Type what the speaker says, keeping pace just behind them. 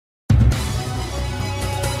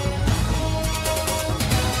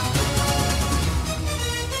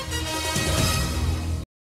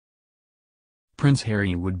Prince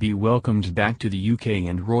Harry would be welcomed back to the UK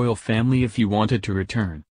and royal family if he wanted to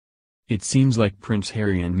return. It seems like Prince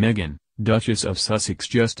Harry and Meghan, Duchess of Sussex,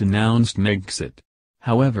 just announced Megxit.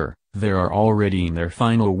 However, they are already in their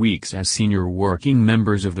final weeks as senior working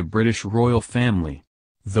members of the British royal family.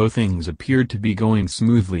 Though things appeared to be going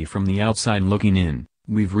smoothly from the outside looking in,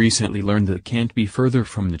 we've recently learned that can't be further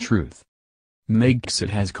from the truth. Megxit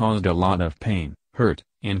has caused a lot of pain, hurt,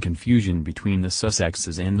 and confusion between the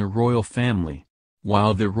Sussexes and the royal family.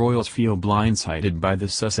 While the royals feel blindsided by the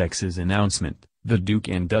Sussexes' announcement, the Duke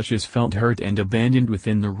and Duchess felt hurt and abandoned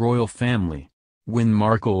within the royal family. When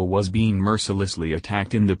Markle was being mercilessly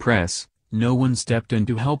attacked in the press, no one stepped in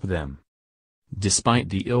to help them. Despite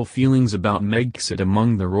the ill feelings about Megxit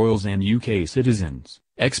among the royals and UK citizens,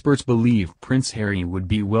 experts believe Prince Harry would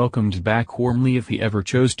be welcomed back warmly if he ever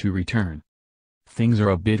chose to return. Things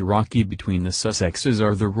are a bit rocky between the Sussexes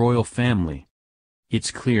or the royal family. It's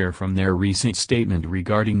clear from their recent statement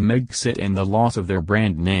regarding Megxit and the loss of their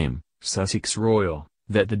brand name, Sussex Royal,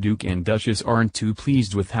 that the Duke and Duchess aren't too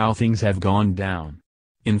pleased with how things have gone down.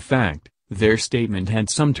 In fact, their statement had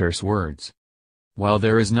some terse words. While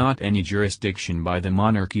there is not any jurisdiction by the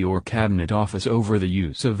monarchy or cabinet office over the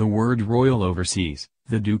use of the word royal overseas,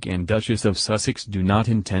 the Duke and Duchess of Sussex do not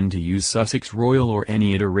intend to use Sussex Royal or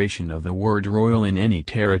any iteration of the word royal in any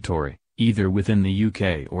territory, either within the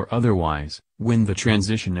UK or otherwise, when the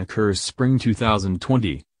transition occurs spring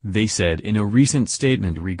 2020, they said in a recent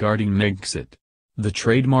statement regarding Megxit. The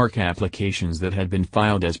trademark applications that had been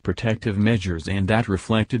filed as protective measures and that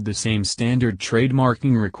reflected the same standard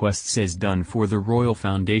trademarking requests as done for the Royal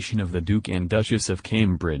Foundation of the Duke and Duchess of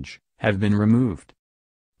Cambridge, have been removed.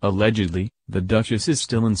 Allegedly, the Duchess is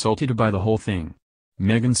still insulted by the whole thing.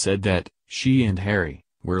 Meghan said that, she and Harry,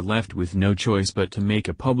 were left with no choice but to make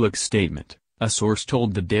a public statement, a source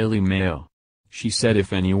told the Daily Mail. She said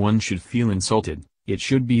if anyone should feel insulted, it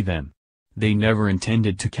should be them. They never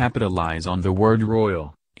intended to capitalize on the word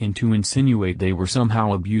royal, and to insinuate they were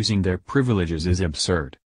somehow abusing their privileges is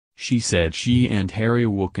absurd. She said she and Harry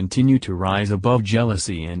will continue to rise above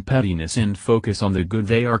jealousy and pettiness and focus on the good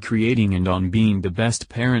they are creating and on being the best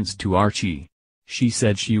parents to Archie. She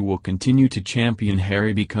said she will continue to champion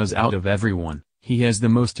Harry because out of everyone, he has the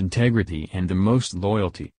most integrity and the most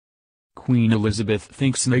loyalty. Queen Elizabeth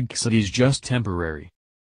thinks Megxit is just temporary.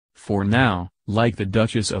 For now, like the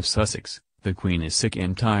Duchess of Sussex, the Queen is sick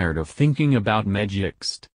and tired of thinking about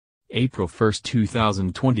Megxit. April 1,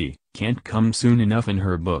 2020, can't come soon enough in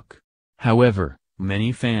her book. However,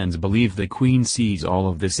 many fans believe the Queen sees all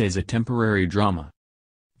of this as a temporary drama.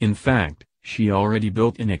 In fact, she already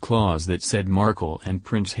built in a clause that said Markle and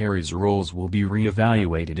Prince Harry's roles will be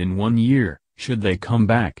re-evaluated in 1 year, should they come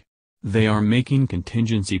back. They are making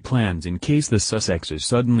contingency plans in case the Sussexes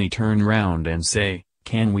suddenly turn round and say,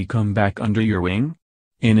 "Can we come back under your wing?"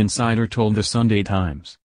 An insider told the Sunday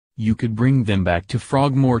Times. You could bring them back to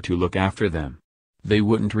Frogmore to look after them. They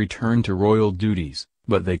wouldn't return to royal duties,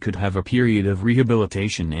 but they could have a period of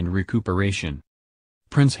rehabilitation and recuperation.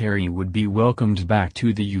 Prince Harry would be welcomed back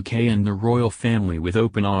to the UK and the royal family with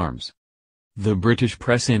open arms. The British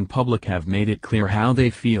press and public have made it clear how they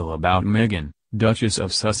feel about Meghan, Duchess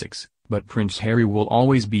of Sussex, but Prince Harry will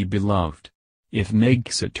always be beloved. If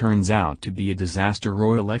Megxit turns out to be a disaster,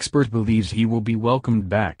 royal expert believes he will be welcomed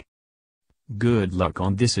back. Good luck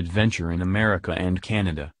on this adventure in America and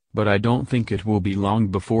Canada, but I don't think it will be long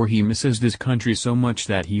before he misses this country so much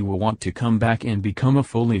that he will want to come back and become a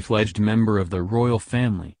fully fledged member of the royal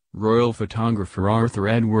family. Royal photographer Arthur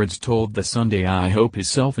Edwards told the Sunday, "I hope his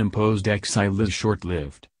self-imposed exile is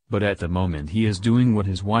short-lived, but at the moment he is doing what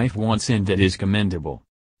his wife wants and that is commendable.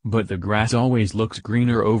 But the grass always looks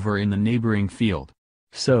greener over in the neighboring field.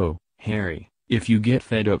 So, Harry, if you get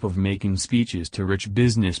fed up of making speeches to rich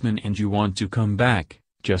businessmen and you want to come back,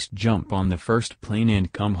 just jump on the first plane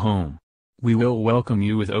and come home. We will welcome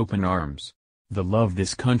you with open arms. The love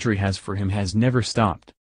this country has for him has never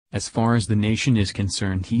stopped. As far as the nation is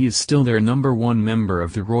concerned, he is still their #1 member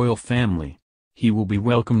of the royal family. He will be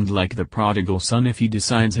welcomed like the prodigal son if he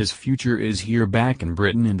decides his future is here back in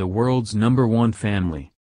Britain in the world's #1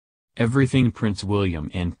 family." Everything Prince William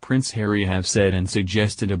and Prince Harry have said and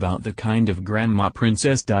suggested about the kind of grandma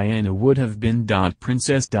Princess Diana would have been.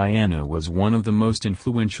 Princess Diana was one of the most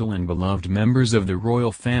influential and beloved members of the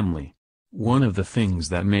royal family. One of the things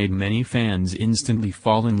that made many fans instantly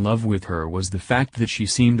fall in love with her was the fact that she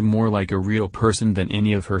seemed more like a real person than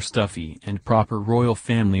any of her stuffy and proper royal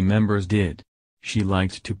family members did. She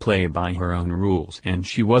liked to play by her own rules and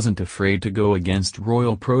she wasn't afraid to go against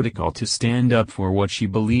royal protocol to stand up for what she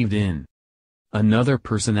believed in. Another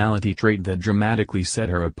personality trait that dramatically set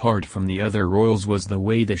her apart from the other royals was the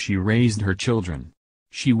way that she raised her children.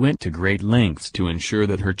 She went to great lengths to ensure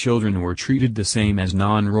that her children were treated the same as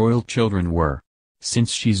non-royal children were.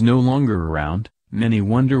 Since she's no longer around, many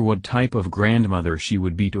wonder what type of grandmother she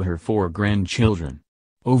would be to her 4 grandchildren.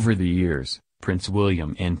 Over the years, Prince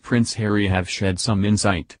William and Prince Harry have shed some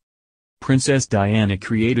insight. Princess Diana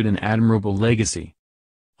created an admirable legacy.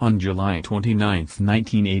 On July 29,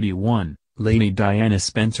 1981, Lady Diana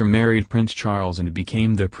Spencer married Prince Charles and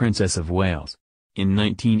became the Princess of Wales. In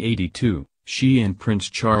 1982, she and Prince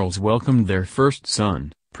Charles welcomed their first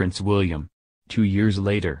son, Prince William. 2 years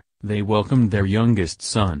later, they welcomed their youngest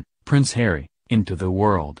son, Prince Harry, into the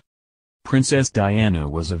world. Princess Diana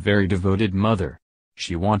was a very devoted mother.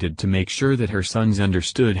 She wanted to make sure that her sons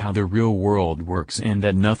understood how the real world works and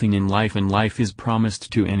that nothing in life is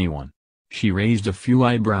promised to anyone. She raised a few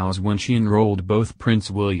eyebrows when she enrolled both Prince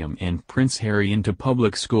William and Prince Harry into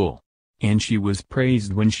public school. And she was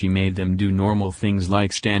praised when she made them do normal things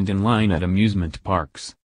like stand in line at amusement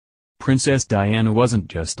parks. Princess Diana wasn't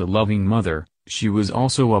just a loving mother, she was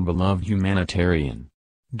also a beloved humanitarian.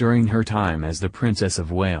 During her time as the Princess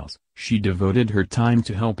of Wales, she devoted her time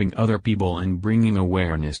to helping other people and bringing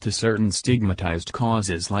awareness to certain stigmatized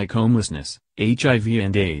causes like homelessness, HIV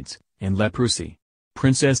and AIDS, and leprosy.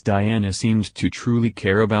 Princess Diana seemed to truly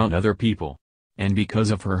care about other people. And because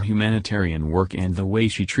of her humanitarian work and the way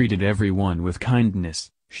she treated everyone with kindness,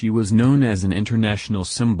 she was known as an international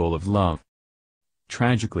symbol of love.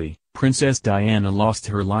 Tragically, Princess Diana lost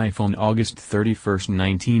her life on August 31,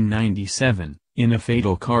 1997, in a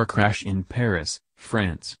fatal car crash in Paris,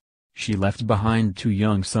 France. She left behind 2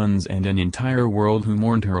 young sons and an entire world who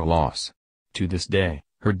mourned her loss. To this day,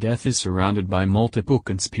 her death is surrounded by multiple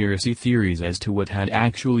conspiracy theories as to what had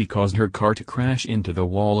actually caused her car to crash into the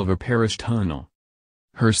wall of a Paris tunnel.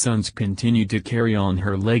 Her sons continue to carry on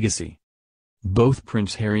her legacy. Both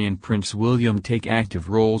Prince Harry and Prince William take active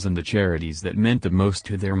roles in the charities that meant the most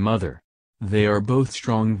to their mother. They are both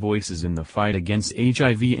strong voices in the fight against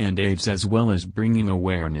HIV and AIDS as well as bringing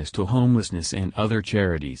awareness to homelessness and other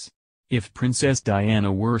charities. If Princess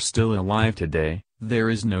Diana were still alive today, there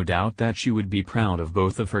is no doubt that she would be proud of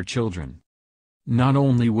both of her children. Not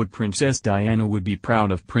only would Princess Diana would be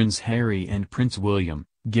proud of Prince Harry and Prince William,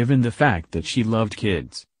 given the fact that she loved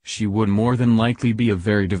kids, she would more than likely be a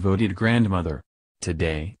very devoted grandmother.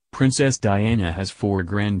 Today, Princess Diana has 4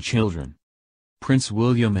 grandchildren. Prince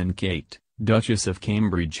William and Kate, Duchess of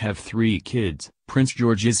Cambridge, have 3 kids. Prince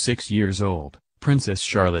George is 6 years old, Princess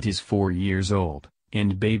Charlotte is 4 years old,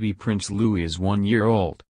 and baby Prince Louis is 1 year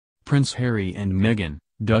old. Prince Harry and Meghan,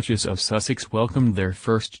 Duchess of Sussex, welcomed their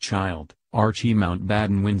first child, Archie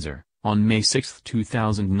Mountbatten-Windsor, on May 6,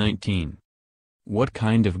 2019. What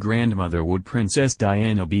kind of grandmother would Princess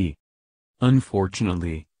Diana be?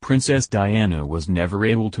 Unfortunately, Princess Diana was never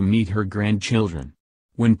able to meet her grandchildren.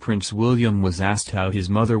 When Prince William was asked how his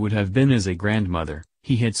mother would have been as a grandmother,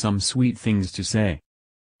 he had some sweet things to say.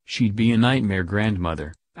 "She'd be a nightmare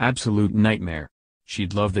grandmother, absolute nightmare.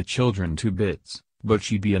 She'd love the children to bits, but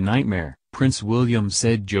she'd be a nightmare," Prince William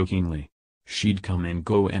said jokingly. "She'd come and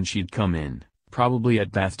go and she'd come in, probably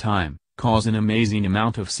at bath time, cause an amazing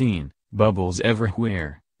amount of scene, bubbles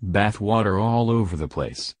everywhere, bath water all over the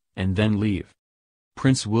place, and then leave."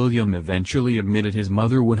 Prince William eventually admitted his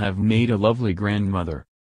mother would have made a lovely grandmother.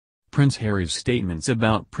 Prince Harry's statements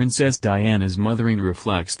about Princess Diana's mothering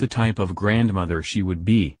reflects the type of grandmother she would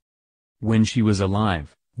be. "When she was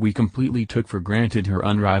alive, we completely took for granted her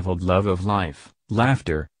unrivaled love of life,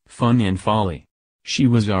 laughter, fun and folly. She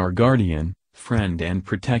was our guardian, friend and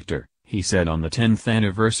protector," he said on the 10th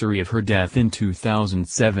anniversary of her death in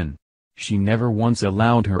 2007. "She never once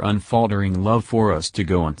allowed her unfaltering love for us to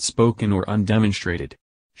go unspoken or undemonstrated.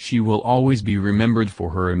 She will always be remembered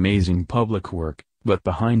for her amazing public work, but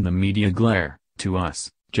behind the media glare, to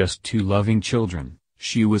us, just 2 loving children,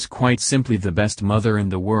 she was quite simply the best mother in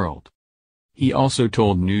the world." He also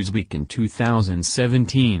told Newsweek in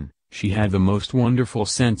 2017, "She had the most wonderful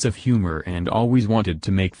sense of humor and always wanted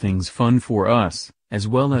to make things fun for us, as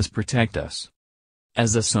well as protect us.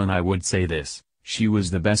 As a son I would say this. She was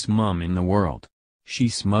the best mom in the world. She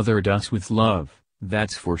smothered us with love,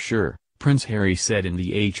 that's for sure," Prince Harry said in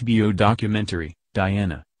the HBO documentary,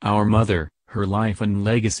 Diana, Our Mother, Her Life and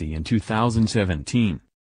Legacy in 2017.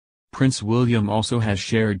 Prince William also has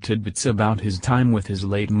shared tidbits about his time with his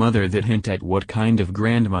late mother that hint at what kind of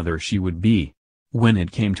grandmother she would be. "When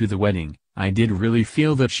it came to the wedding, I did really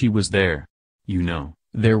feel that she was there. You know,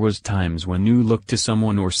 there was times when you looked to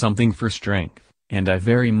someone or something for strength. And I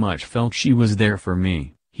very much felt she was there for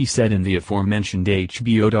me," he said in the aforementioned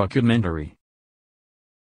HBO documentary.